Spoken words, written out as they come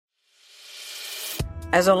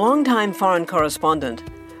As a longtime foreign correspondent,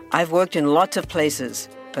 I've worked in lots of places,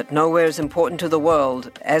 but nowhere as important to the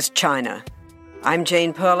world as China. I'm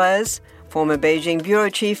Jane Perlez, former Beijing bureau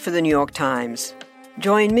chief for the New York Times.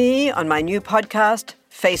 Join me on my new podcast,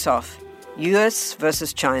 Face Off, U.S.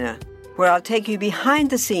 versus China, where I'll take you behind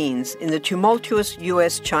the scenes in the tumultuous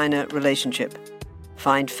U.S.-China relationship.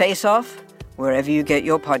 Find Face Off wherever you get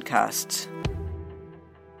your podcasts.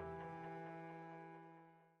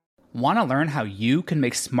 Want to learn how you can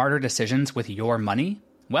make smarter decisions with your money?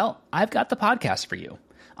 Well, I've got the podcast for you.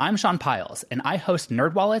 I'm Sean Piles, and I host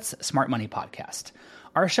NerdWallet's Smart Money Podcast.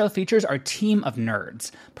 Our show features our team of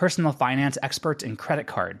nerds, personal finance experts in credit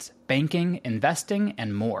cards, banking, investing,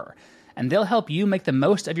 and more. And they'll help you make the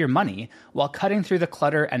most of your money while cutting through the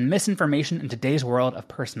clutter and misinformation in today's world of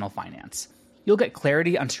personal finance. You'll get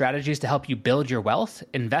clarity on strategies to help you build your wealth,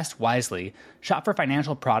 invest wisely, shop for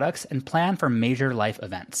financial products, and plan for major life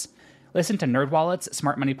events. Listen to NerdWallet's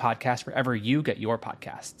Smart Money Podcast wherever you get your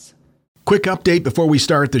podcasts. Quick update before we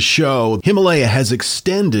start the show. Himalaya has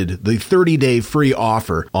extended the 30-day free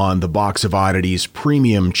offer on the Box of Oddities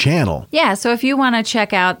premium channel. Yeah, so if you want to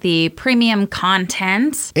check out the premium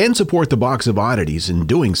content and support the Box of Oddities in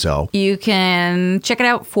doing so, you can check it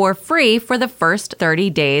out for free for the first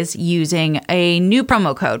 30 days using a new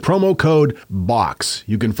promo code. Promo code BOX.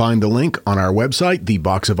 You can find the link on our website,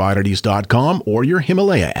 theboxofoddities.com, or your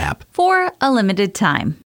Himalaya app. For a limited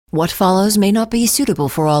time. What follows may not be suitable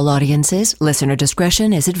for all audiences. Listener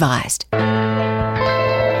discretion is advised.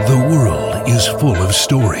 The world is full of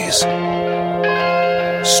stories.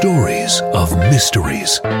 Stories of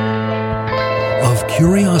mysteries, of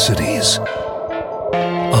curiosities,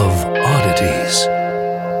 of oddities.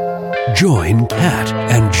 Join Kat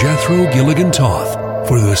and Jethro Gilligan-Toth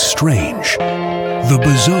for the strange, the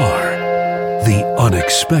bizarre, the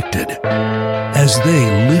unexpected, as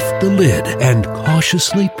they lift the lid and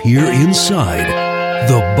cautiously peer inside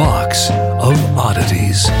the Box of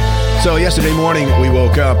Oddities. So yesterday morning, we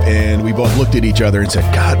woke up and we both looked at each other and said,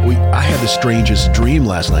 God, I had the strangest dream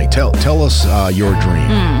last night. Tell us your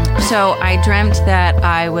dream. So I dreamt that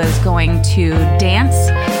I was going to dance.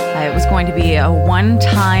 It was going to be a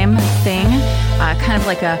one-time thing, kind of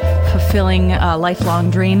like a fulfilling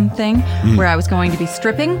lifelong dream thing, where I was going to be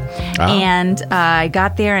stripping. And I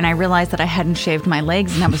got there and I realized that I hadn't shaved my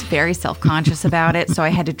legs, and I was very self-conscious about it. So I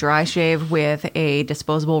had to dry shave with a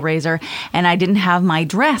disposable razor, and I didn't have my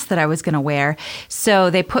dress that I was going to wear.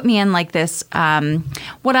 So they put me in like this,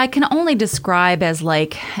 what I can only describe as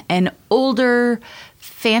like an older,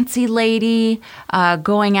 fancy lady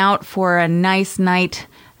going out for a nice night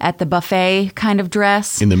at the buffet kind of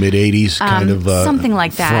dress. In the mid-'80s, kind of something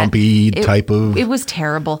like that. Frumpy type of... It was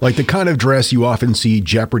terrible. Like the kind of dress you often see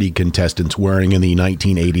Jeopardy contestants wearing in the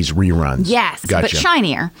 1980s reruns. Yes, gotcha. But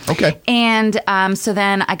shinier. Okay. And so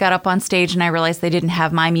then I got up on stage and I realized they didn't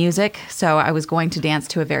have my music, so I was going to dance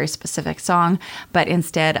to a very specific song, but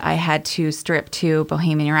instead I had to strip to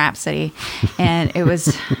Bohemian Rhapsody, and it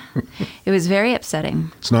was very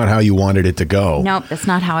upsetting. It's not how you wanted it to go. Nope, that's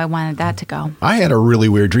not how I wanted that to go. I had a really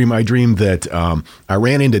weird dream. I dreamed that I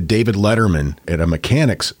ran into David Letterman at a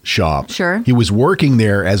mechanic's shop. Sure. He was working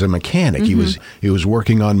there as a mechanic. Mm-hmm. He was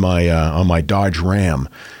working on my Dodge Ram.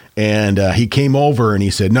 And he came over and he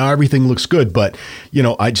said, "No, everything looks good, but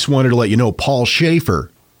I just wanted to let you know Paul Schaefer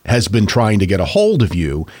has been trying to get a hold of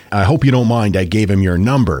you. I hope you don't mind. I gave him your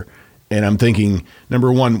number." And I'm thinking, number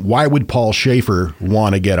one, why would Paul Schaefer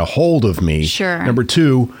want to get a hold of me? Sure. Number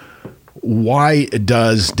two, why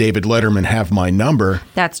does David Letterman have my number?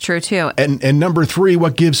 That's true, too. And number three,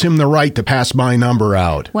 what gives him the right to pass my number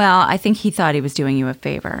out? Well, I think he thought he was doing you a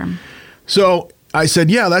favor. So I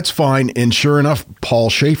said, yeah, that's fine. And sure enough, Paul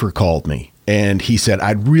Schaefer called me. And he said,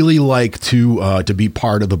 I'd really like to be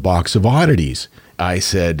part of the Box of Oddities. I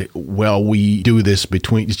said, well, we do this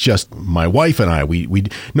it's just my wife and I.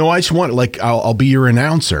 No, I just want, I'll be your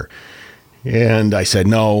announcer. And I said,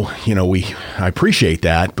 no, I appreciate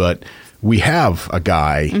that, but we have a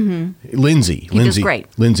guy, Lindsay. He does great.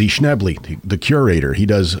 Lindsay Schnebley, the curator. He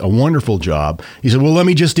does a wonderful job. He said, well, let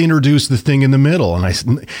me just introduce the thing in the middle.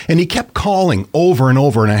 And he kept calling over and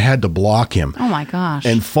over, and I had to block him. Oh, my gosh.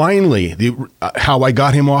 And finally, how I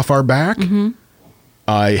got him off our back,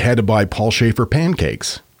 I had to buy Paul Schaefer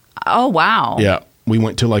pancakes. Oh, wow. Yeah. We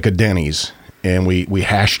went to like a Denny's, and we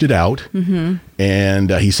hashed it out.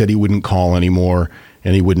 And he said he wouldn't call anymore.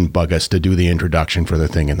 And he wouldn't bug us to do the introduction for the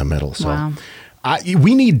thing in the middle. So wow.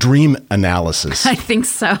 We need dream analysis. I think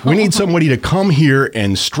so. We need somebody to come here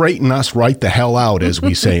and straighten us right the hell out, as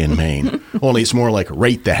we say in Maine. Only it's more like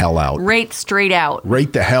rate the hell out. Rate straight out.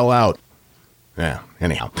 Rate the hell out. Yeah,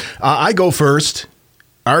 anyhow. I go first.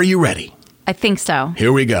 Are you ready? I think so.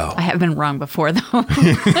 Here we go. I have been wrong before, though.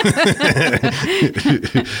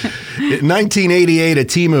 In 1988, a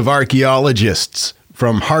team of archaeologists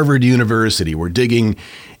from Harvard University were digging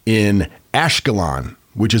in Ashkelon,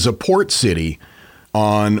 which is a port city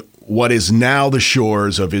on what is now the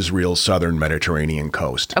shores of Israel's southern Mediterranean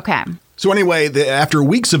coast. Okay. So anyway, after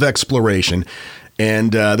weeks of exploration,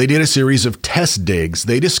 and they did a series of test digs,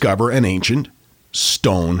 they discover an ancient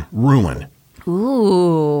stone ruin.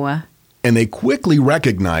 Ooh. And they quickly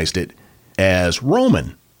recognized it as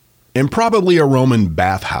Roman, and probably a Roman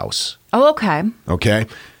bathhouse. Oh, okay. Okay?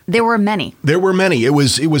 There were many. There were many. It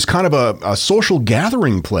was kind of a social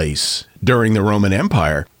gathering place during the Roman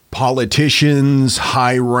Empire. Politicians,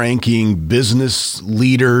 high-ranking business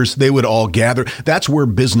leaders, they would all gather. That's where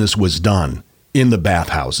business was done, in the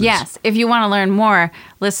bathhouses. Yes. If you want to learn more,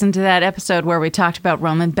 listen to that episode where we talked about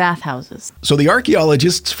Roman bathhouses. So the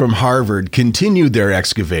archaeologists from Harvard continued their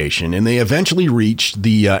excavation, and they eventually reached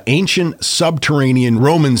the ancient subterranean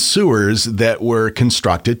Roman sewers that were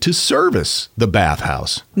constructed to service the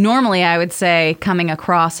bathhouse. Normally, I would say coming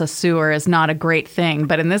across a sewer is not a great thing,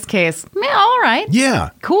 but in this case, all right.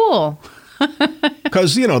 Yeah. Cool.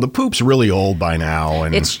 Because, the poop's really old by now.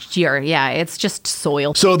 And it's just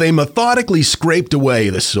soil. So they methodically scraped away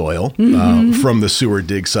the soil from the sewer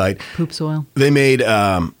dig site. Poop soil. They made,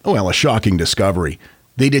 a shocking discovery.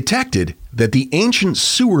 They detected that the ancient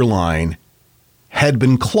sewer line had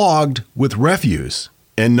been clogged with refuse.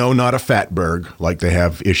 And no, not a fatberg like they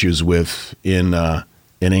have issues with in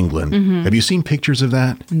England. Mm-hmm. Have you seen pictures of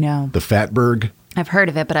that? No. The fatberg? I've heard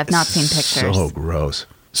of it, but I've not seen pictures. So gross.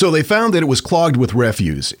 So they found that it was clogged with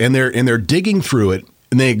refuse, and they're digging through it,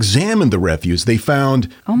 and they examined the refuse. They found...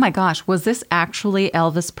 Oh my gosh, was this actually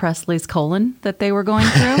Elvis Presley's colon that they were going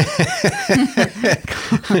through?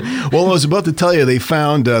 Well, I was about to tell you, they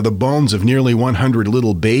found the bones of nearly 100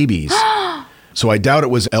 little babies. So I doubt it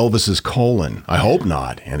was Elvis's colon. I hope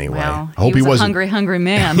not, anyway. Well, I hope he was a hungry, hungry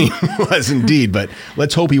man. He was indeed, but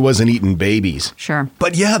let's hope he wasn't eating babies. Sure.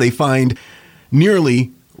 But yeah, they find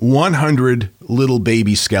nearly 100 little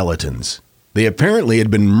baby skeletons. They apparently had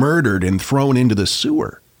been murdered and thrown into the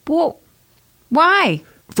sewer. Well, why?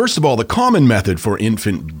 First of all, the common method for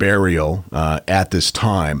infant burial at this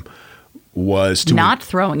time was to... Not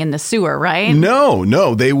throwing in the sewer, right?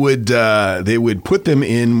 No. They would put them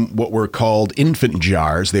in what were called infant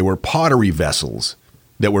jars. They were pottery vessels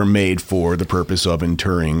that were made for the purpose of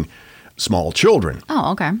interring small children.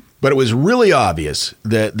 Oh, okay. But it was really obvious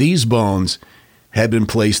that these bones had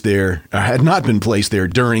not been placed there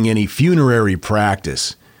during any funerary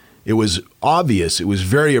practice. It was obvious, it was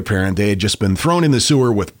very apparent they had just been thrown in the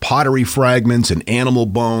sewer with pottery fragments and animal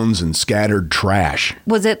bones and scattered trash.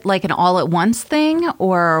 Was it like an all-at-once thing,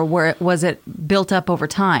 or was it built up over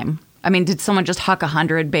time? I mean, did someone just huck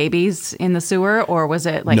 100 babies in the sewer, or was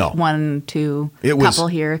it like 1, 2, couple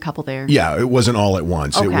here, a couple there? Yeah, it wasn't all at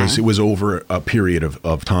once. Okay. It was over a period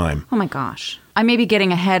of time. Oh my gosh. I may be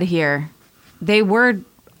getting ahead here. They were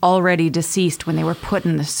already deceased when they were put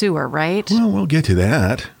in the sewer, right? Well, we'll get to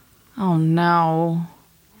that. Oh, no.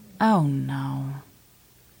 Oh, no.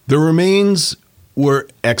 The remains were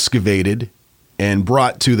excavated and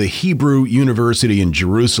brought to the Hebrew University in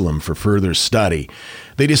Jerusalem for further study.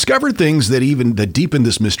 They discovered things that deepened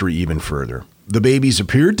this mystery even further. The babies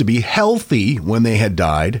appeared to be healthy when they had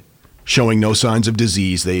died, showing no signs of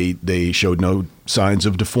disease. They showed no signs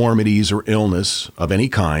of deformities or illness of any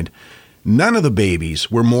kind. None of the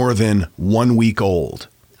babies were more than 1 week old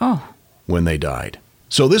when they died.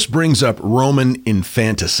 So this brings up Roman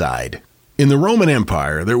infanticide. In the Roman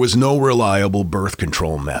Empire, there was no reliable birth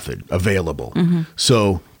control method available. Mm-hmm.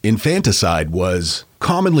 So infanticide was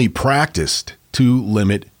commonly practiced to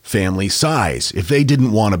limit family size. If they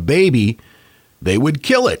didn't want a baby, they would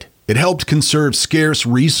kill it. It helped conserve scarce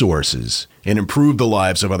resources and improve the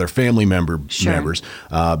lives of other family members.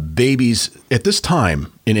 Babies, at this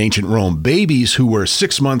time in ancient Rome, babies who were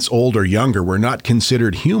 6 months old or younger were not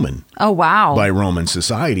considered human. Oh, wow. By Roman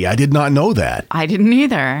society. I did not know that. I didn't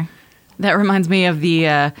either. That reminds me of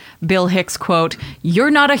the Bill Hicks quote,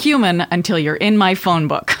 "You're not a human until you're in my phone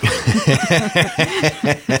book."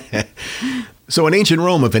 So in ancient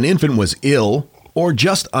Rome, if an infant was ill or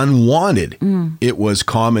just unwanted, it was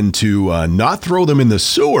common to not throw them in the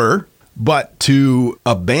sewer, but to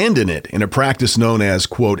abandon it in a practice known as,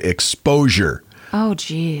 quote, exposure. Oh,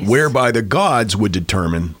 geez. Whereby the gods would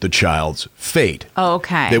determine the child's fate. Oh,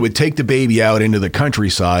 okay. They would take the baby out into the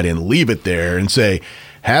countryside and leave it there and say,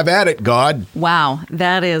 "Have at it, God." Wow,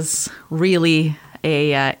 that is really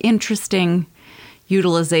a interesting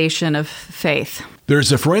utilization of faith.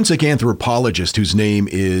 There's a forensic anthropologist whose name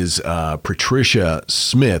is Patricia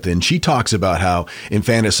Smith, and she talks about how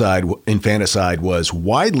infanticide was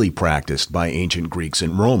widely practiced by ancient Greeks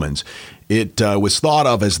and Romans. It was thought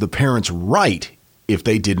of as the parents' right if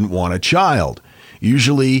they didn't want a child.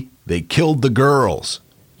 Usually, they killed the girls.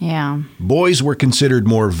 Yeah. Boys were considered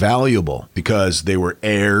more valuable because they were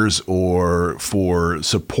heirs or for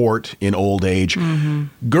support in old age.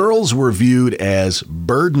 Mm-hmm. Girls were viewed as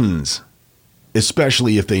burdens,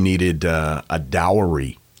 especially if they needed a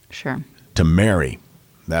dowry to marry.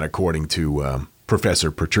 That according to Professor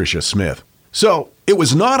Patricia Smith. So it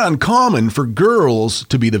was not uncommon for girls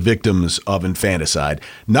to be the victims of infanticide,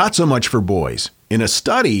 not so much for boys. In a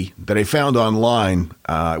study that I found online,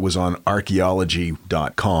 it was on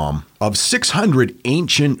archaeology.com, of 600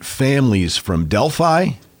 ancient families from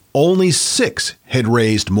Delphi, only 6 had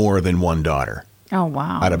raised more than one daughter. Oh,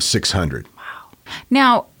 wow. Out of 600. Wow.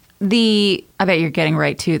 Now, I bet you're getting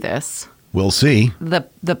right to this. We'll see.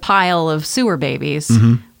 The pile of sewer babies,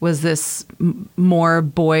 was this more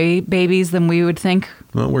boy babies than we would think?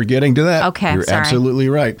 Well, we're getting to that. Okay, You're sorry. absolutely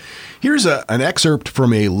right. Here's an excerpt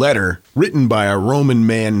from a letter written by a Roman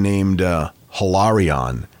man named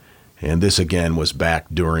Hilarion. And this, again, was back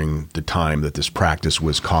during the time that this practice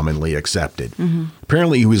was commonly accepted. Mm-hmm.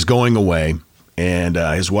 Apparently, he was going away, and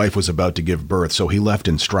his wife was about to give birth, so he left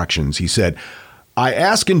instructions. He said, "I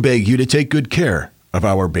ask and beg you to take good care of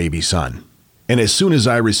our baby son. And as soon as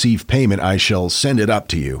I receive payment, I shall send it up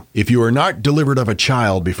to you. If you are not delivered of a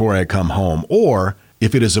child before I come home, or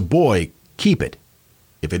if it is a boy, keep it.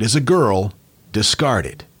 If it is a girl, discard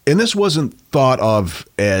it." And this wasn't thought of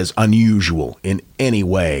as unusual in any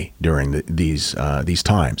way during these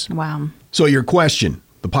times. Wow. So your question,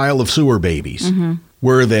 the pile of sewer babies,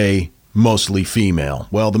 were they mostly female?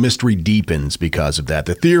 Well, the mystery deepens because of that.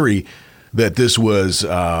 The theory that this was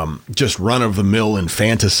just run-of-the-mill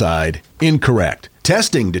infanticide, incorrect.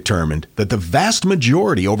 Testing determined that the vast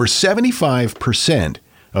majority, over 75%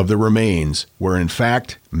 of the remains, were in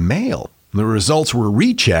fact male. The results were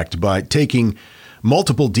rechecked by taking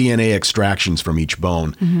multiple DNA extractions from each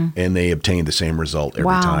bone, and they obtained the same result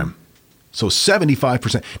every time. So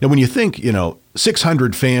 75%. Now, when you think,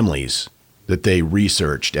 600 families that they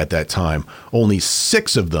researched at that time, only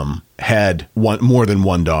 6 of them had more than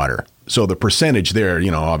one daughter. So the percentage there,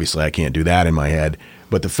 obviously I can't do that in my head,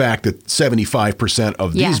 but the fact that 75%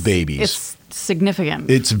 of these babies... It's significant.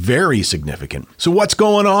 It's very significant. So what's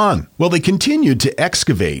going on? Well, they continued to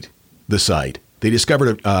excavate the site. They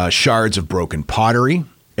discovered shards of broken pottery,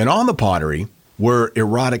 and on the pottery were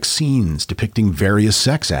erotic scenes depicting various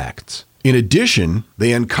sex acts. In addition,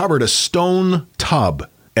 they uncovered a stone tub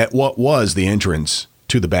at what was the entrance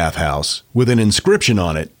to the bathhouse with an inscription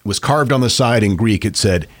on it. It was carved on the side in Greek. It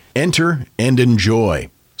said, "Enter and enjoy."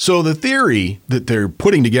 So the theory that they're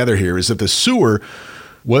putting together here is that the sewer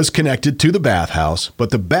was connected to the bathhouse, but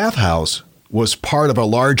the bathhouse was part of a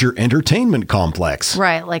larger entertainment complex.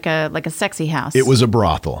 Right, like a sexy house. It was a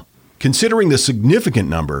brothel. Considering the significant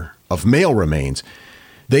number of male remains,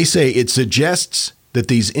 they say it suggests that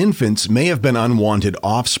these infants may have been unwanted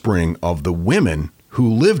offspring of the women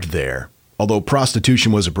who lived there. Although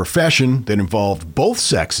prostitution was a profession that involved both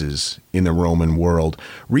sexes in the Roman world,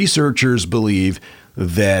 researchers believe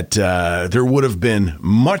that there would have been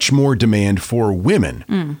much more demand for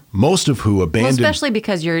women, most of who abandoned... Well, especially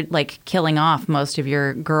because you're killing off most of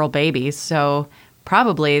your girl babies, so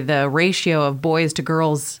probably the ratio of boys to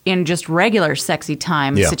girls in just regular sexy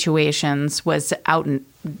time situations was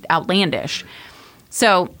outlandish.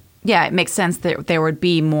 So, yeah, it makes sense that there would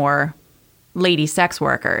be more lady sex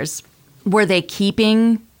workers. Were they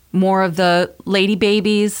keeping more of the lady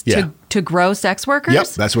babies to grow sex workers? Yep,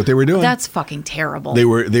 that's what they were doing. That's fucking terrible. They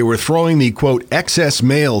were throwing the, quote, excess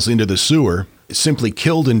males into the sewer, simply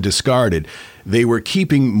killed and discarded. They were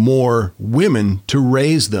keeping more women to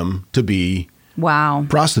raise them to be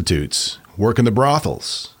prostitutes, work in the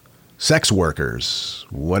brothels, sex workers,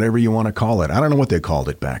 whatever you want to call it. I don't know what they called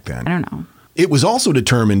it back then. I don't know. It was also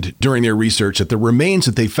determined during their research that the remains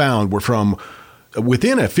that they found were from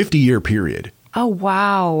within a 50-year period. Oh,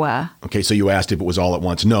 wow. Okay, so you asked if it was all at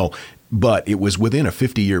once. No, but it was within a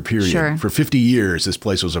 50-year period. Sure. For 50 years, this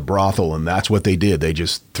place was a brothel, and that's what they did. They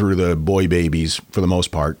just threw the boy babies, for the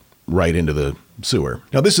most part, right into the sewer.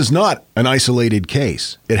 Now, this is not an isolated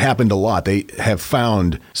case. It happened a lot. They have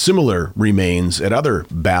found similar remains at other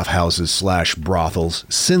bathhouses/brothels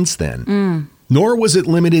since then. Nor was it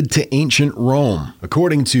limited to ancient Rome.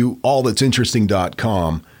 According to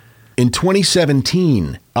allthat'sinteresting.com, in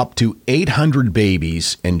 2017, up to 800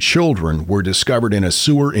 babies and children were discovered in a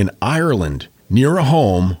sewer in Ireland near a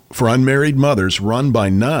home for unmarried mothers run by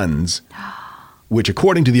nuns which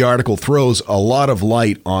according to the article throws a lot of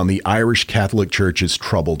light on the Irish Catholic Church's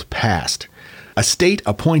troubled past. A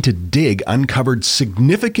state-appointed dig uncovered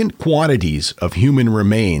significant quantities of human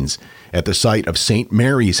remains at the site of St.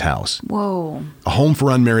 Mary's House. Whoa. A home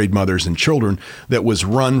for unmarried mothers and children that was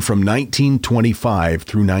run from 1925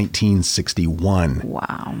 through 1961.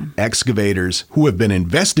 Wow. Excavators who have been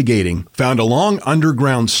investigating found a long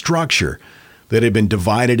underground structure that had been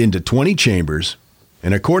divided into 20 chambers.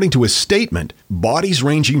 And according to a statement, bodies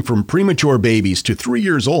ranging from premature babies to 3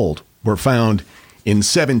 years old were found in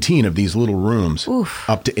 17 of these little rooms,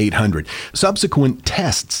 up to 800. Subsequent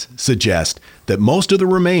tests suggest that most of the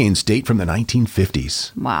remains date from the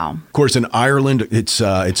 1950s. Wow. Of course, in Ireland,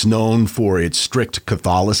 it's known for its strict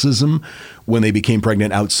Catholicism. When they became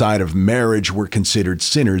pregnant outside of marriage, were considered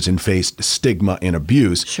sinners and faced stigma and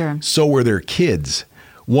abuse. Sure. So were their kids.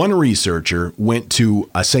 One researcher went to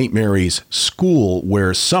a St. Mary's school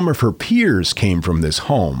where some of her peers came from this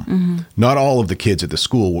home. Mm-hmm. Not all of the kids at the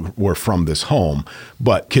school were from this home,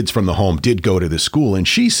 but kids from the home did go to the school. And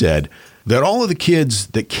she said that all of the kids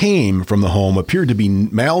that came from the home appeared to be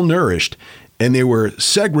malnourished, and they were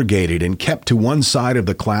segregated and kept to one side of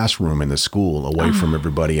the classroom in the school away from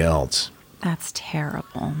everybody else. That's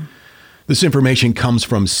terrible. This information comes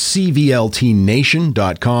from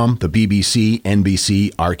cvltnation.com, the BBC,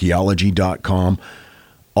 NBC, archaeology.com,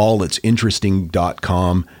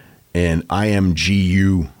 allit'sinteresting.com, and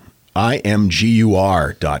imgur.com.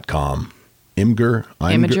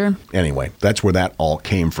 Imager? Anyway, that's where that all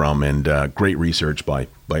came from, and great research by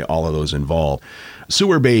all of those involved.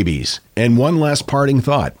 Sewer babies. And one last parting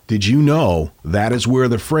thought. Did you know that is where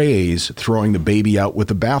the phrase throwing the baby out with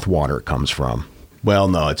the bathwater comes from? Well,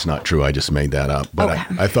 no, it's not true. I just made that up. But okay.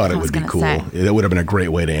 I thought it would be cool. It would have been a great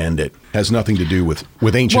way to end it. Has nothing to do with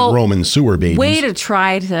ancient Roman sewer babies. Way to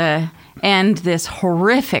try to end this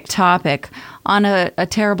horrific topic on a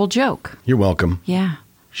terrible joke. You're welcome. Yeah.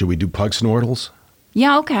 Should we do pug snortles?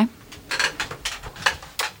 Yeah, okay.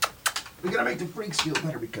 We got to make the freaks feel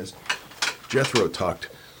better because Jethro talked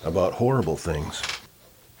about horrible things.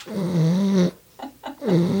 There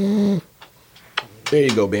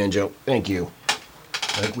you go, Banjo. Thank you.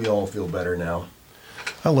 I think we all feel better now.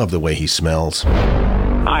 I love the way he smells.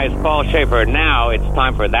 Hi, it's Paul Schaefer. Now it's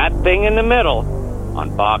time for That Thing in the Middle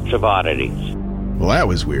on Box of Oddities. Well, that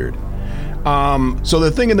was weird. So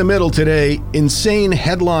the thing in the middle today, insane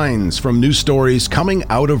headlines from news stories coming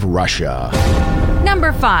out of Russia.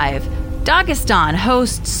 Number 5, Dagestan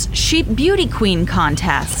hosts sheep beauty queen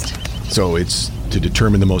contest. So it's to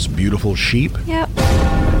determine the most beautiful sheep? Yep.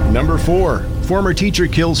 Number 4, former teacher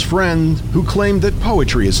kills friend who claimed that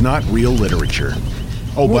poetry is not real literature.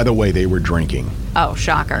 Oh, by the way, they were drinking. Oh,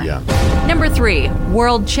 shocker. Yeah. Number 3,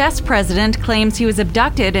 world chess president claims he was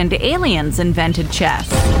abducted and aliens invented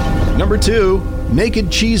chess. Number 2, naked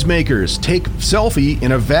cheesemakers take selfie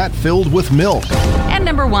in a vat filled with milk. And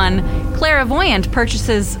number 1, clairvoyant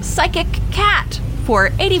purchases psychic cat for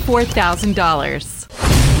 $84,000.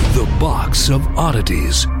 The Box of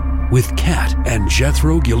Oddities with Kat and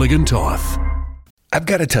Jethro Gilligan Toth. I've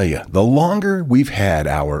got to tell you, the longer we've had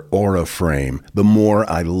our Aura frame, the more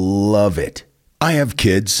I love it. I have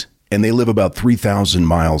kids, and they live about 3,000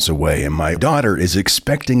 miles away, and my daughter is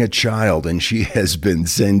expecting a child, and she has been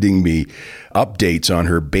sending me updates on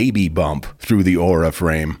her baby bump through the Aura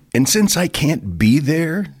frame. And since I can't be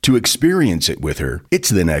there to experience it with her, it's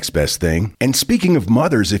the next best thing. And speaking of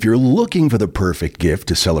mothers, if you're looking for the perfect gift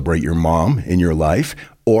to celebrate your mom in your life,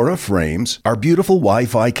 Aura frames are beautiful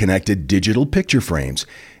Wi-Fi connected digital picture frames.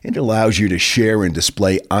 It allows you to share and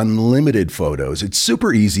display unlimited photos. It's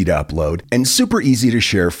super easy to upload and super easy to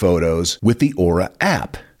share photos with the Aura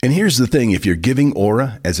app. And here's the thing, if you're giving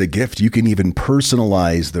Aura as a gift, you can even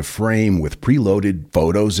personalize the frame with preloaded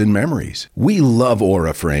photos and memories. We love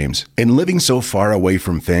Aura frames, and living so far away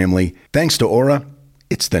from family, thanks to Aura,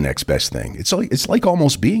 it's the next best thing. It's like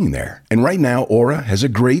almost being there. And right now, Aura has a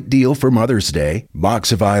great deal for Mother's Day.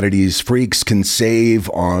 Box of Oddities freaks can save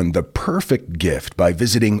on the perfect gift by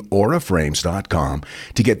visiting auraframes.com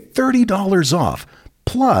to get $30 off,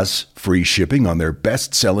 plus free shipping on their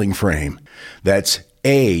best-selling frame. That's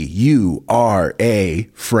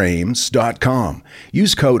auraframes.com.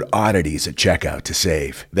 Use code oddities at checkout to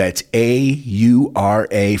save. That's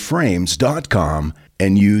auraframes.com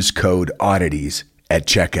and use code oddities at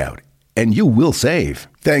checkout, and you will save.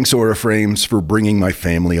 Thanks, Aura Frames, for bringing my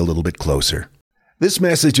family a little bit closer. This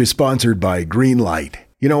message is sponsored by Greenlight.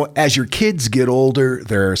 You know, as your kids get older,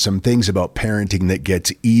 there are some things about parenting that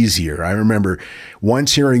gets easier. I remember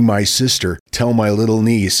once hearing my sister tell my little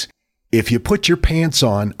niece, "If you put your pants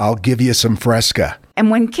on, I'll give you some Fresca." And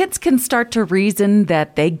when kids can start to reason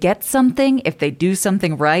that they get something if they do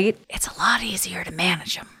something right, it's a lot easier to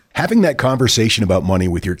manage them. Having that conversation about money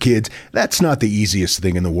with your kids, that's not the easiest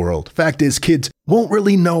thing in the world. Fact is, kids won't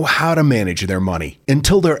really know how to manage their money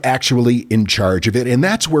until they're actually in charge of it, and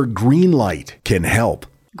that's where Greenlight can help.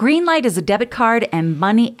 Greenlight is a debit card and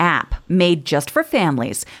money app made just for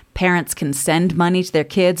families. Parents can send money to their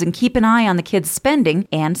kids and keep an eye on the kids' spending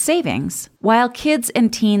and savings, while kids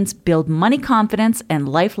and teens build money confidence and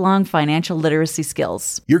lifelong financial literacy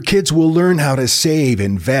skills. Your kids will learn how to save,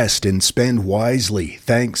 invest, and spend wisely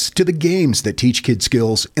thanks to the games that teach kids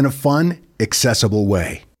skills in a fun, accessible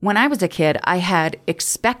way. When I was a kid, I had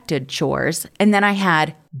expected chores, and then I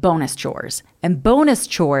had bonus chores. And bonus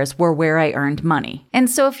chores were where I earned money. And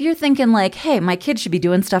so if you're thinking like, hey, my kid should be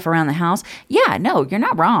doing stuff around the house, yeah, no, you're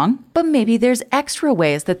not wrong. But maybe there's extra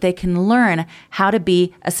ways that they can learn how to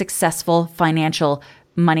be a successful financial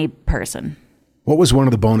money person. What was one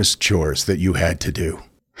of the bonus chores that you had to do?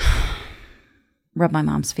 Rub my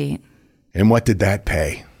mom's feet. And what did that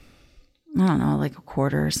pay? I don't know, like a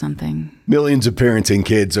quarter or something. Millions of parents and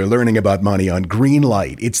kids are learning about money on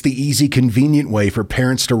Greenlight. It's the easy, convenient way for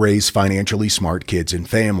parents to raise financially smart kids and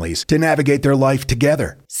families to navigate their life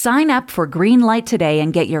together. Sign up for Greenlight today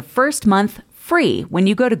and get your first month free when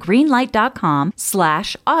you go to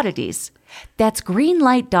greenlight.com/oddities. That's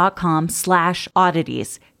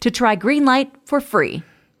greenlight.com/oddities to try Greenlight for free.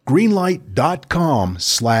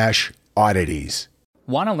 Greenlight.com/oddities.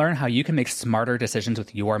 Want to learn how you can make smarter decisions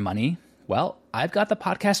with your money? Well, I've got the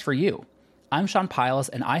podcast for you. I'm Sean Piles,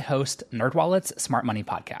 and I host NerdWallet's Smart Money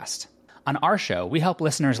Podcast. On our show, we help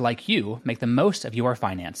listeners like you make the most of your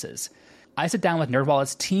finances. I sit down with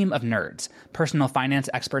NerdWallet's team of nerds, personal finance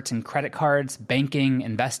experts in credit cards, banking,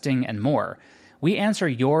 investing, and more. We answer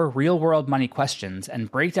your real-world money questions and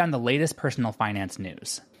break down the latest personal finance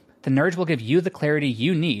news. The nerds will give you the clarity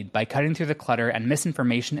you need by cutting through the clutter and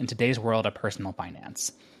misinformation in today's world of personal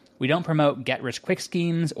finance. We don't promote get-rich-quick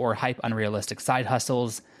schemes or hype unrealistic side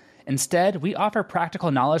hustles. Instead, we offer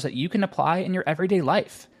practical knowledge that you can apply in your everyday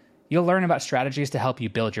life. You'll learn about strategies to help you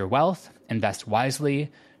build your wealth, invest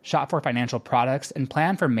wisely, shop for financial products, and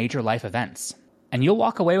plan for major life events. And you'll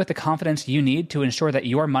walk away with the confidence you need to ensure that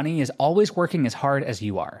your money is always working as hard as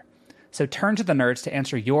you are. So turn to the nerds to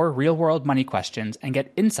answer your real-world money questions and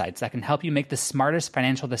get insights that can help you make the smartest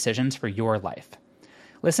financial decisions for your life.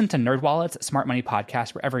 Listen to NerdWallet's Smart Money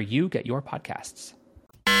Podcast wherever you get your podcasts.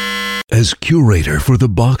 As curator for the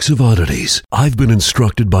Box of Oddities, I've been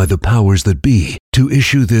instructed by the powers that be to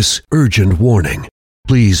issue this urgent warning.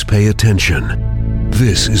 Please pay attention.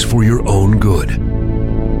 This is for your own good.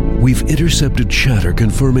 We've intercepted chatter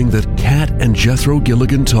confirming that Kat and Jethro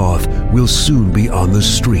Gilligan Toth will soon be on the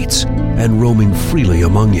streets and roaming freely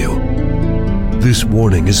among you. This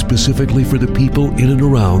warning is specifically for the people in and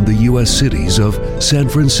around the U.S. cities of San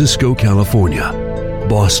Francisco, California,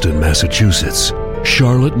 Boston, Massachusetts,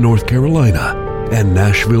 Charlotte, North Carolina, and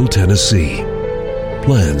Nashville, Tennessee.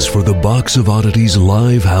 Plans for the Box of Oddities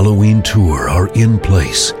live Halloween tour are in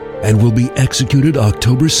place and will be executed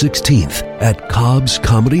October 16th at Cobb's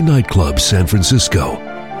Comedy Nightclub, San Francisco,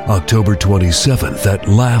 October 27th at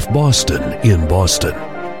Laugh Boston in Boston,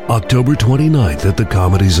 October 29th at the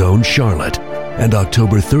Comedy Zone, Charlotte, and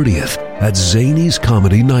October 30th at Zany's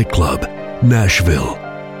Comedy Nightclub, Nashville.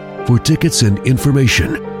 For tickets and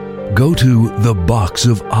information, go to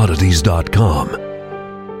theboxofoddities.com.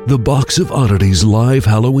 The Box of Oddities live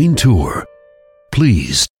Halloween tour.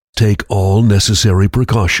 Please take all necessary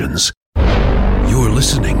precautions. You're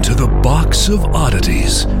listening to The Box of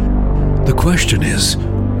Oddities. The question is,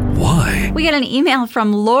 why? We get an email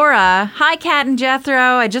from Laura. Hi, Kat and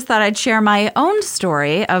Jethro. I just thought I'd share my own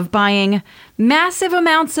story of buying massive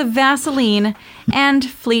amounts of Vaseline and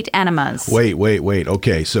Fleet enemas. Wait.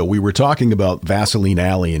 Okay, so we were talking about Vaseline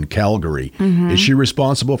Alley in Calgary. Is she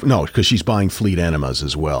responsible for... No, because she's buying Fleet enemas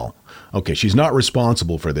as well. Okay, she's not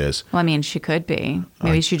responsible for this. Well, I mean, she could be.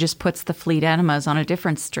 Maybe she just puts the Fleet enemas on a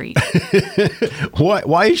different street.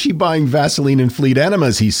 Why is she buying Vaseline and Fleet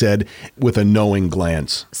enemas, he said, with a knowing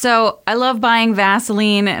glance. So I love buying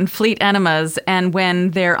Vaseline and Fleet enemas, and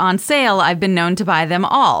when they're on sale, I've been known to buy them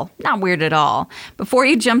all. Not weird at all. Before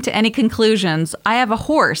you jump to any conclusions, I have a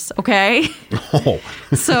horse, okay? Oh.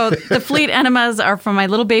 So the Fleet enemas are for my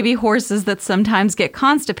little baby horses that sometimes get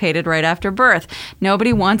constipated right after birth.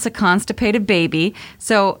 Nobody wants a constipated baby,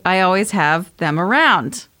 so I always have them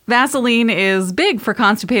around. Vaseline is big for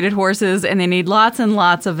constipated horses, and they need lots and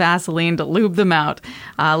lots of Vaseline to lube them out.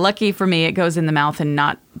 Lucky for me, it goes in the mouth and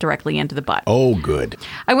not directly into the butt. Oh, good.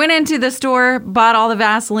 I went into the store, bought all the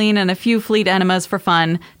Vaseline and a few fleet enemas for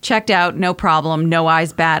fun, checked out, no problem, no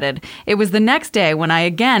eyes batted. It was the next day when I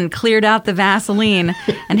again cleared out the Vaseline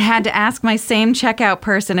and had to ask my same checkout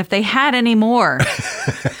person if they had any more.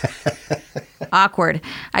 Awkward.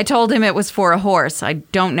 I told him it was for a horse. I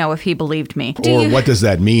don't know if he believed me. What does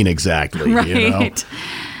that mean exactly? Right. You know?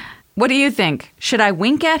 What do you think? Should I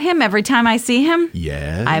wink at him every time I see him?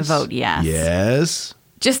 Yes. I vote yes. Yes.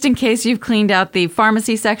 Just in case you've cleaned out the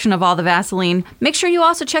pharmacy section of all the Vaseline, make sure you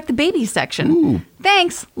also check the baby section. Ooh.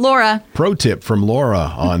 Thanks, Laura. Pro tip from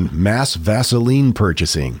Laura on mass Vaseline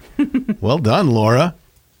purchasing. Well done, Laura.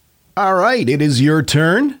 All right, it is your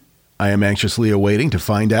turn. I am anxiously awaiting to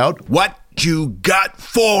find out what you got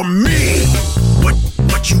for me. What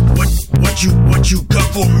you got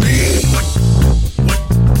for me?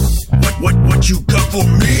 What you got for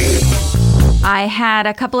me? I had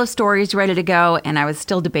a couple of stories ready to go, and I was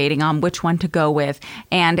still debating on which one to go with.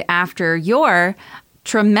 And after your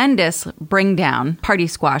tremendous bring down party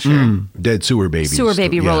squasher, Dead sewer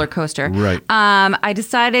baby roller coaster, right? I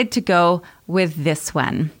decided to go with this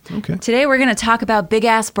one. Okay. Today we're going to talk about big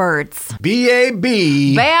ass birds.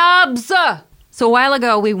 B-A-B. Babs. So a while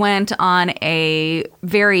ago, we went on a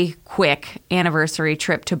very quick anniversary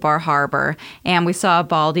trip to Bar Harbor, and we saw a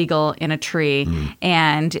bald eagle in a tree,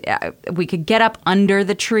 and we could get up under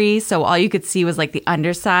the tree, so all you could see was like the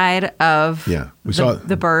underside of we saw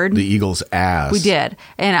the bird. The eagle's ass. We did,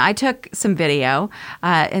 and I took some video,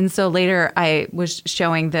 and so later I was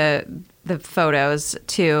showing the photos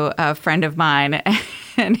to a friend of mine,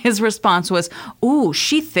 and his response was, "Ooh,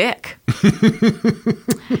 she thick."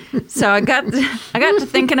 So I got to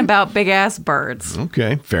thinking about big ass birds.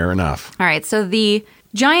 Okay, fair enough. All right, so the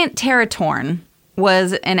giant teratorn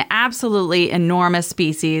was an absolutely enormous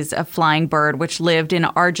species of flying bird which lived in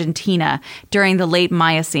Argentina during the late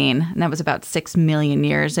Miocene, and that was about 6 million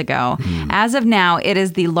years ago. As of now, it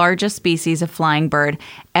is the largest species of flying bird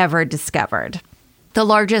ever discovered. The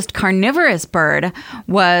largest carnivorous bird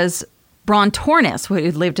was Brontornis, who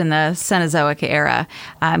lived in the Cenozoic era.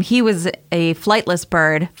 He was a flightless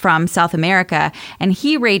bird from South America, and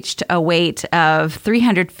he reached a weight of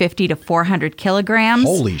 350 to 400 kilograms.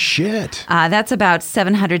 Holy shit. That's about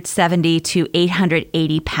 770 to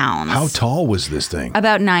 880 pounds. How tall was this thing?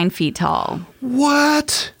 About 9 feet tall.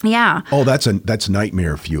 What? Yeah. Oh, that's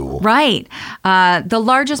nightmare fuel. Right. The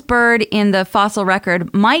largest bird in the fossil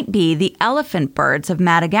record might be the elephant birds of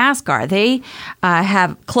Madagascar. They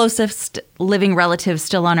have closest living relatives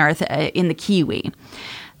still on Earth in the kiwi.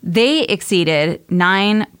 They exceeded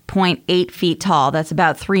 9.8 feet tall. That's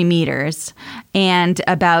about 3 meters, and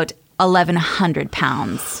about 1,100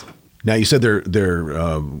 pounds. Now, you said their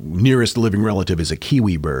nearest living relative is a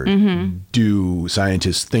kiwi bird. Do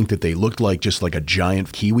scientists think that they looked just like a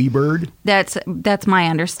giant kiwi bird? That's my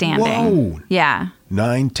understanding. Whoa. Yeah.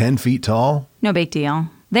 9-10 feet tall? No big deal.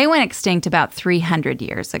 They went extinct about 300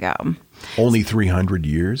 years ago. Only 300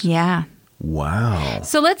 years? Yeah. Wow.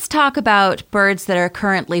 So let's talk about birds that are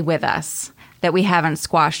currently with us that we haven't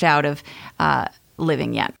squashed out of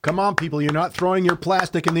living yet. Come on, people. You're not throwing your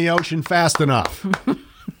plastic in the ocean fast enough.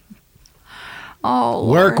 Oh,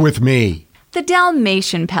 Work Lord. with me. The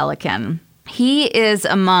Dalmatian pelican. He is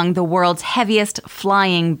among the world's heaviest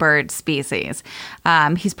flying bird species.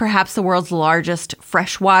 He's perhaps the world's largest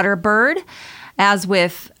freshwater bird. As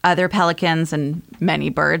with other pelicans and many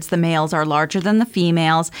birds, the males are larger than the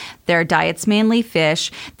females. Their diet's mainly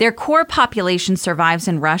fish. Their core population survives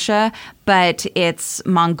in Russia, but its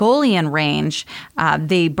Mongolian range,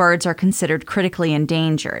 the birds are considered critically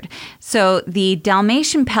endangered. So the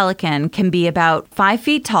Dalmatian pelican can be about 5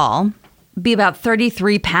 feet tall, be about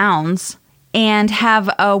 33 pounds, and have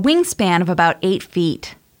a wingspan of about 8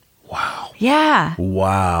 feet. Wow. Yeah.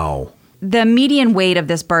 Wow. The median weight of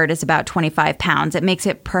this bird is about 25 pounds. It makes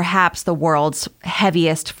it perhaps the world's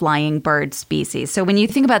heaviest flying bird species. So when you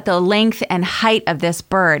think about the length and height of this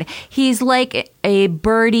bird, he's like a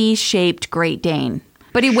birdie-shaped Great Dane,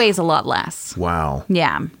 but he weighs a lot less. Wow.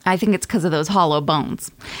 Yeah, I think it's because of those hollow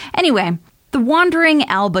bones. Anyway, the wandering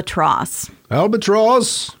albatross.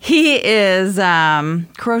 Albatross. He is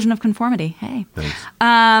corrosion of conformity. Hey.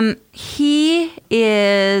 Thanks. He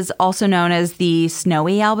is also known as the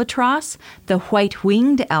snowy albatross, the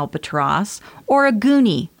white-winged albatross, or a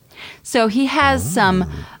goonie. So he has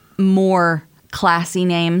some more classy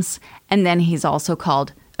names, and then he's also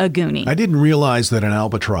called a goonie. I didn't realize that an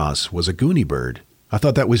albatross was a goonie bird. I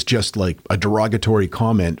thought that was just like a derogatory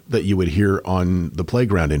comment that you would hear on the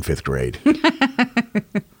playground in 5th grade.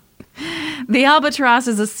 The albatross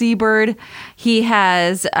is a seabird. He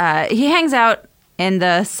hangs out in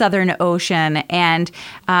the Southern Ocean, and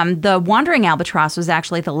the wandering albatross was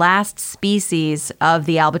actually the last species of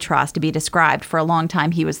the albatross to be described. For a long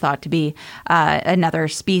time, he was thought to be another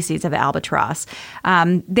species of albatross.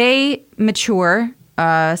 They mature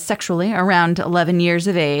sexually around 11 years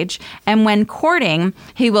of age, and when courting,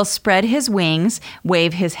 he will spread his wings,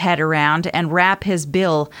 wave his head around, and wrap his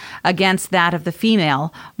bill against that of the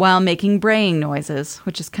female while making braying noises,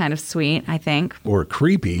 which is kind of sweet, I think. Or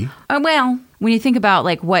creepy. Well, when you think about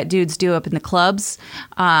like what dudes do up in the clubs,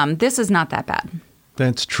 this is not that bad.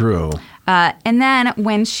 That's true. And then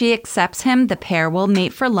when she accepts him, the pair will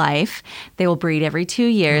mate for life. They will breed every 2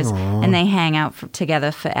 years, and they hang out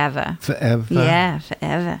together forever. Forever? Yeah,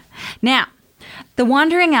 forever. Now, the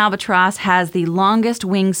wandering albatross has the longest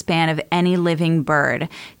wingspan of any living bird,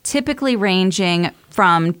 typically ranging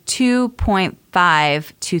from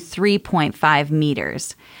 2.5 to 3.5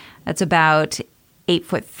 meters. That's about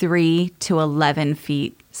 8'3" to 11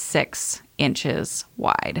 feet 6 inches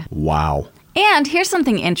wide. Wow. And here's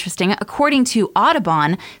something interesting. According to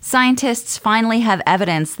Audubon, scientists finally have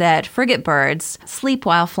evidence that frigate birds sleep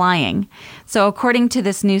while flying. So according to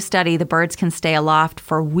this new study, the birds can stay aloft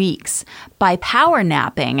for weeks by power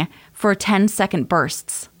napping for 10-second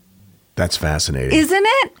bursts. That's fascinating. Isn't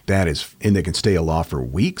it? That is, and they can stay aloft for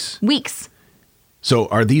weeks? Weeks. So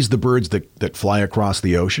are these the birds that fly across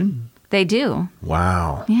the ocean? They do.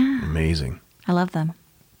 Wow. Yeah. Amazing. I love them.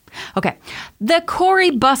 Okay. The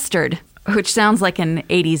Cory Bustard, which sounds like an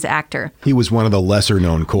 80s actor. He was one of the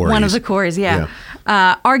lesser-known Corys. One of the Corys, yeah.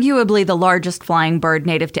 Arguably the largest flying bird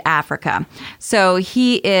native to Africa. So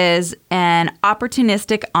he is an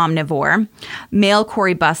opportunistic omnivore. Male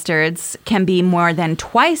Cory bustards can be more than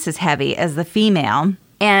twice as heavy as the female.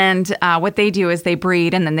 And what they do is they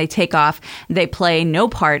breed and then they take off. They play no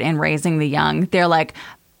part in raising the young. They're like,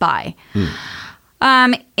 bye.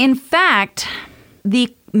 In fact,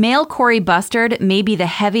 the male Cory bustard may be the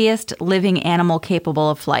heaviest living animal capable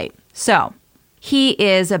of flight. So he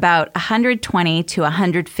is about 120 to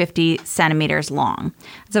 150 centimeters long.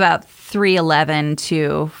 It's about 3'11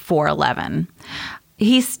 to 4'11.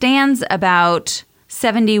 He stands about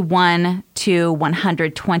 71 to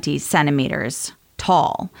 120 centimeters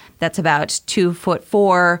tall. That's about 2'4"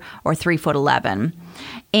 or 3'11".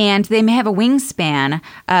 And they may have a wingspan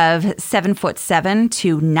of 7'7"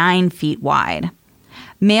 to 9 feet wide.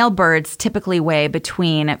 Male birds typically weigh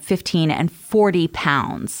between 15 and 40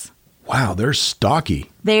 pounds. Wow, they're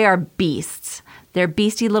stocky. They are beasts. They're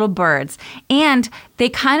beastie little birds. And they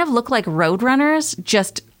kind of look like roadrunners,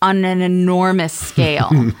 just on an enormous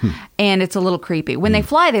scale. And it's a little creepy. When they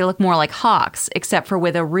fly, they look more like hawks, except for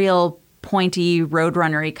with a real pointy,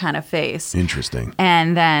 roadrunnery kind of face. Interesting.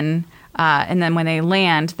 And then when they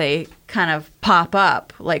land, they kind of pop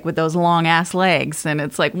up, like with those long-ass legs. And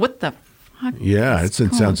it's like, what the fuck? Yeah, it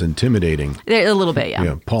sounds intimidating. A little bit, yeah.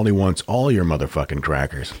 Yeah, Paulie wants all your motherfucking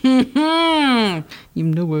crackers. You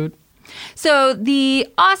know it. So the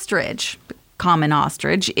ostrich, common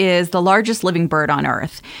ostrich, is the largest living bird on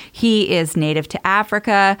Earth. He is native to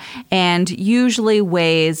Africa and usually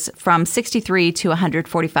weighs from 63 to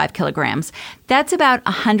 145 kilograms. That's about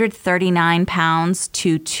 139 pounds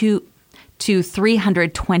to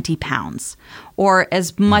 320 pounds, or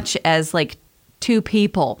as much as like 2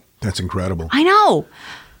 people. That's incredible. I know.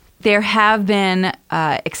 There have been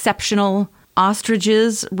exceptional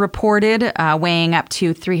ostriches reported weighing up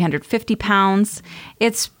to 350 pounds.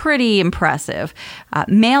 It's pretty impressive.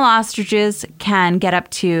 Male ostriches can get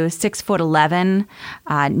up to 6'11",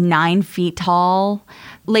 9 feet tall.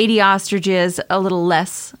 Lady ostriches, a little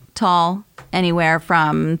less tall, anywhere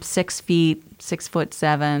from 6 feet,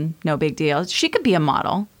 6'7", no big deal. She could be a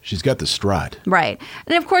model. She's got the strut. Right.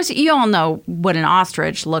 And of course, you all know what an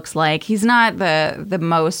ostrich looks like. He's not the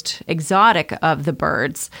most exotic of the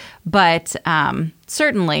birds, but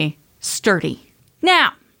certainly sturdy.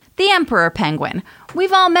 Now, the emperor penguin.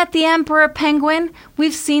 We've all met the emperor penguin.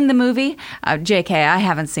 We've seen the movie. JK, I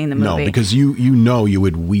haven't seen the movie. No, because you know you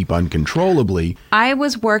would weep uncontrollably. I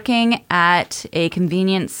was working at a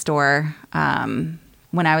convenience store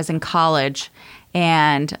when I was in college,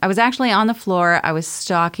 and I was actually on the floor. I was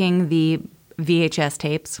stocking the VHS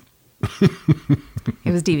tapes.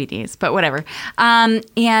 It was DVDs, but whatever.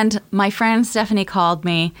 And my friend Stephanie called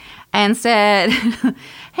me and said, hey,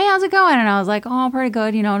 how's it going? And I was like, oh, pretty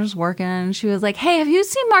good, just working. And she was like, hey, have you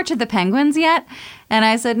seen March of the Penguins yet? And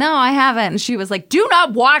I said, no, I haven't. And she was like, do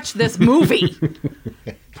not watch this movie.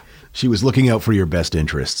 She was looking out for your best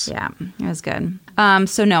interests. Yeah, it was good.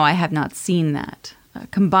 So no, I have not seen that.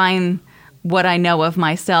 Combine what I know of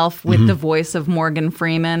myself with the voice of Morgan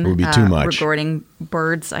Freeman. It would be too much. Regarding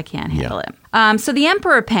birds, I can't handle it. So the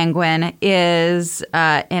emperor penguin is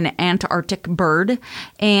an Antarctic bird,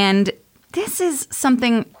 and this is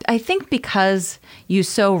something, I think, because you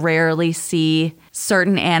so rarely see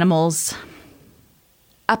certain animals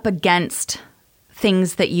up against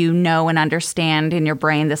things that you know and understand in your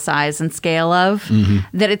brain the size and scale of,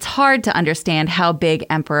 that it's hard to understand how big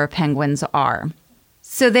emperor penguins are.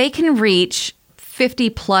 So they can reach 50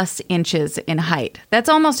 plus inches in height. That's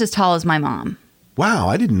almost as tall as my mom. Wow,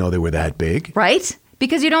 I didn't know they were that big. Right?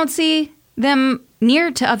 Because you don't see them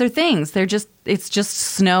near to other things. It's just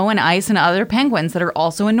snow and ice and other penguins that are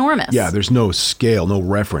also enormous. Yeah, there's no scale, no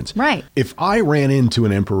reference. Right. If I ran into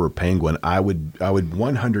an emperor penguin, I would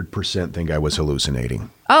 100% think I was hallucinating.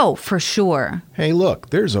 Oh, for sure. Hey, look,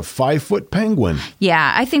 there's a 5-foot penguin.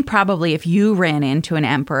 Yeah, I think probably if you ran into an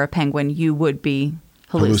emperor penguin, you would be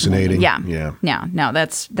hallucinating. Yeah. No,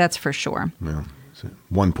 that's for sure. Yeah. At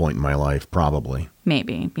one point in my life, probably.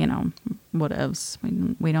 Maybe, whatevs.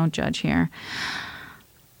 We don't judge here.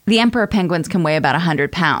 The emperor penguins can weigh about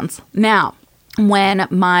 100 pounds. Now, when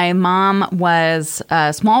my mom was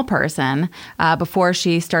a small person, before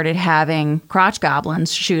she started having crotch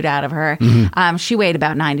goblins shoot out of her, she weighed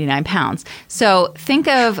about 99 pounds. So think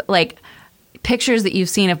of like pictures that you've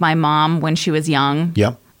seen of my mom when she was young.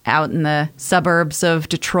 Yep. Out in the suburbs of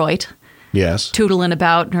Detroit. Yes. Tootling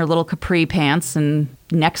about in her little capri pants and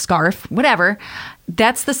neck scarf, whatever.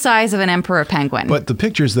 That's the size of an emperor penguin. But the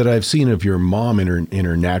pictures that I've seen of your mom in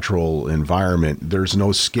her natural environment, there's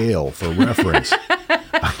no scale for reference.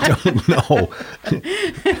 I don't know.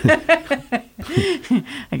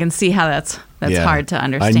 I can see how that's hard to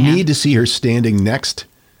understand. I need to see her standing next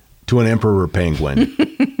to an emperor penguin.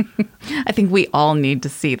 I think we all need to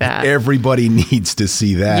see that. Everybody needs to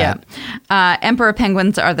see that. Yeah. Emperor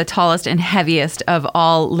penguins are the tallest and heaviest of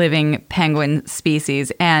all living penguin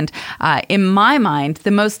species. And in my mind,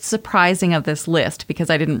 the most surprising of this list, because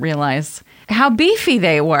I didn't realize how beefy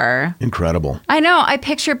they were. Incredible. I know. I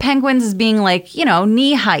picture penguins as being like,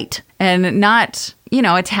 knee height and not,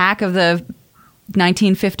 attack of the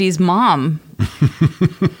 1950s mom.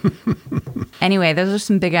 Anyway, those are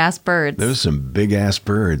some big-ass birds. Those are some big-ass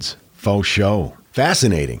birds. Faux show.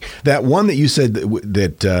 Fascinating. That one that you said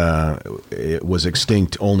that it was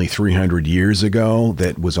extinct only 300 years ago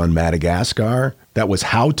that was on Madagascar, that was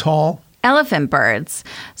how tall? Elephant birds.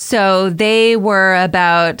 So they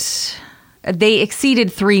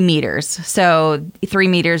exceeded 3 meters. So 3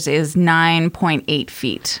 meters is 9.8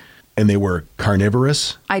 feet. And they were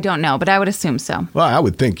carnivorous? I don't know, but I would assume so. Well, I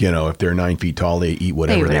would think, if they're 9 feet tall, they eat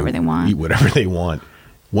whatever they want. Eat whatever they want,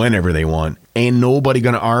 whenever they want. Ain't nobody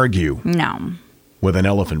going to argue. No. With an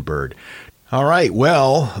elephant bird. All right,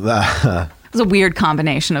 well... It was a weird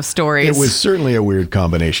combination of stories. It was certainly a weird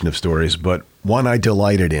combination of stories, but one I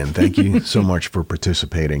delighted in. Thank you so much for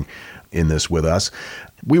participating in this with us.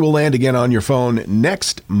 We will land again on your phone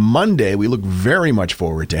next Monday. We look very much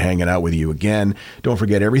forward to hanging out with you again. Don't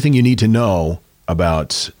forget everything you need to know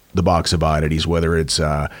about the Box of Oddities, whether it's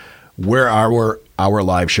where our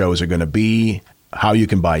live shows are going to be, how you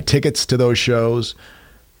can buy tickets to those shows.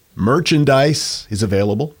 Merchandise is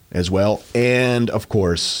available as well. And, of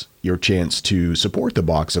course, your chance to support the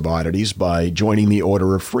Box of Oddities by joining the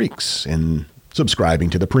Order of Freaks and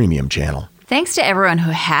subscribing to the premium channel. Thanks to everyone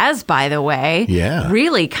who has, by the way. Yeah.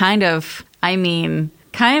 Really kind of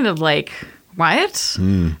like, what?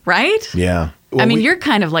 Right? Yeah. Well, you're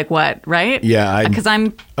kind of like what, right? Yeah. Because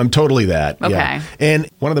I'm totally that. Okay. Yeah. And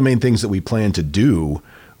one of the main things that we plan to do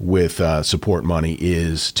with support money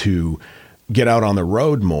is to get out on the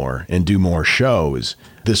road more and do more shows.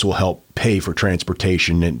 This will help pay for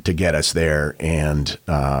transportation and to get us there and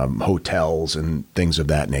hotels and things of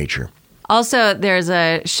that nature. Also, there's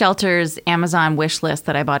a Shelter's Amazon wish list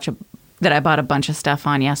that I bought a bunch of stuff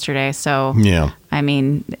on yesterday. So, yeah.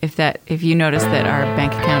 If you notice that our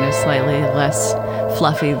bank account is slightly less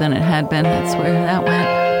fluffy than it had been, that's where that went.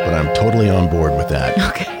 But I'm totally on board with that.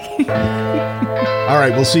 Okay. All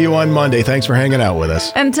right, we'll see you on Monday. Thanks for hanging out with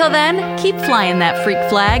us. Until then, keep flying that freak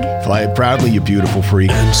flag. Fly it proudly, you beautiful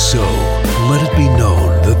freak. And so, let it be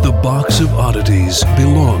known that the Box of Oddities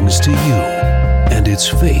belongs to you. And its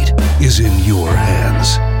fate is in your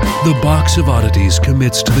hands. The Box of Oddities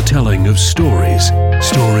commits to the telling of stories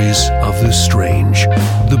of the strange,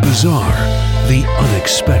 the bizarre, the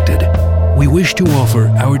unexpected. We wish to offer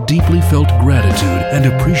our deeply felt gratitude and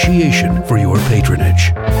appreciation for your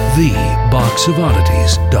patronage.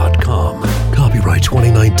 TheBoxOfOddities.com. Copyright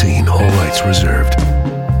 2019, all rights reserved.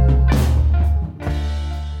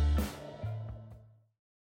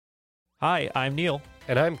 Hi, I'm Neil.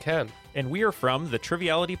 And I'm Ken. And we are from the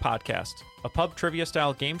Triviality Podcast, a pub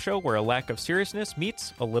trivia-style game show where a lack of seriousness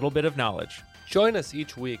meets a little bit of knowledge. Join us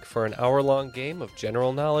each week for an hour-long game of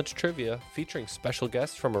general knowledge trivia featuring special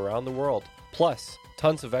guests from around the world, plus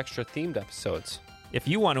tons of extra themed episodes. If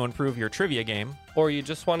you want to improve your trivia game, or you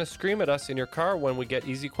just want to scream at us in your car when we get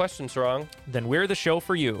easy questions wrong, then we're the show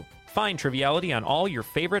for you. Find Triviality on all your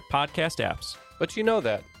favorite podcast apps. But you know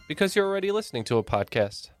that because you're already listening to a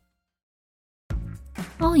podcast.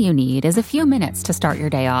 All you need is a few minutes to start your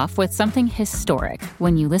day off with something historic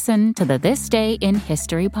when you listen to the This Day in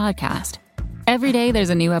History podcast. Every day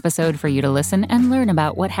there's a new episode for you to listen and learn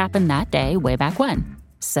about what happened that day way back when.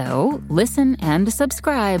 So listen and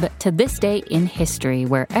subscribe to This Day in History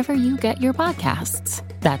wherever you get your podcasts.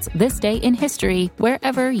 That's This Day in History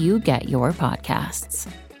wherever you get your podcasts.